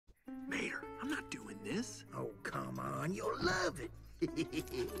not doing this. Oh, come on. You'll love it.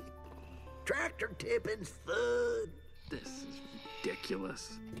 Tractor tipping's fun. This is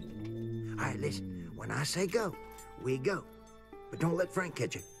ridiculous. All right, listen. When I say go, we go. But don't let Frank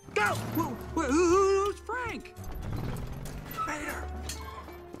catch it. Go! Whoa, who's Frank? Mater!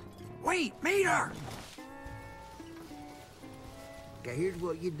 Wait, Mater! Okay, here's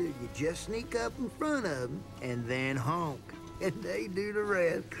what you do. You just sneak up in front of them and then honk. And they do the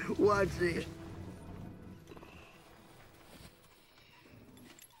rest. Watch this.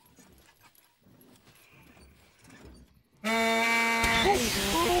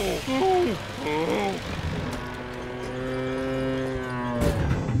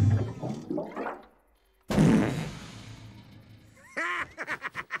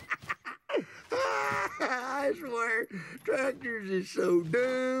 I swear, tractors is so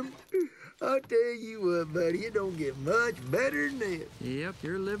dumb. I'll tell you what, buddy, it don't get much better than this. Yep,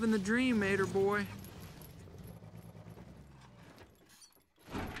 you're living the dream, Mater boy.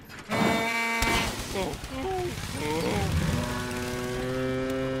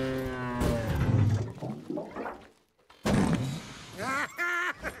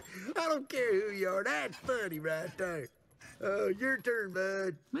 I don't care who you are. That's funny right there. Your turn,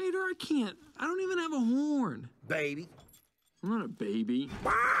 bud. Mater, I can't. I don't even have a horn. Baby. I'm not a baby.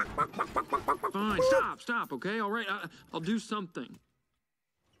 Fine, stop, okay? All right, I'll do something.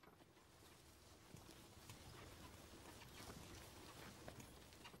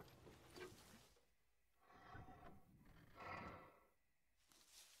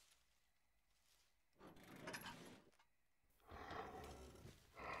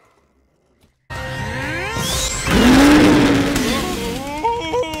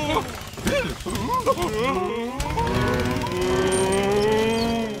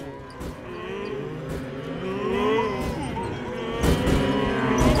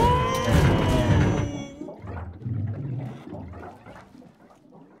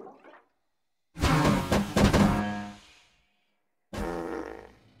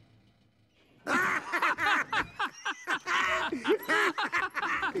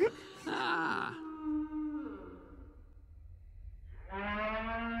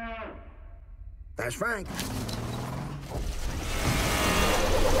 That's Frank.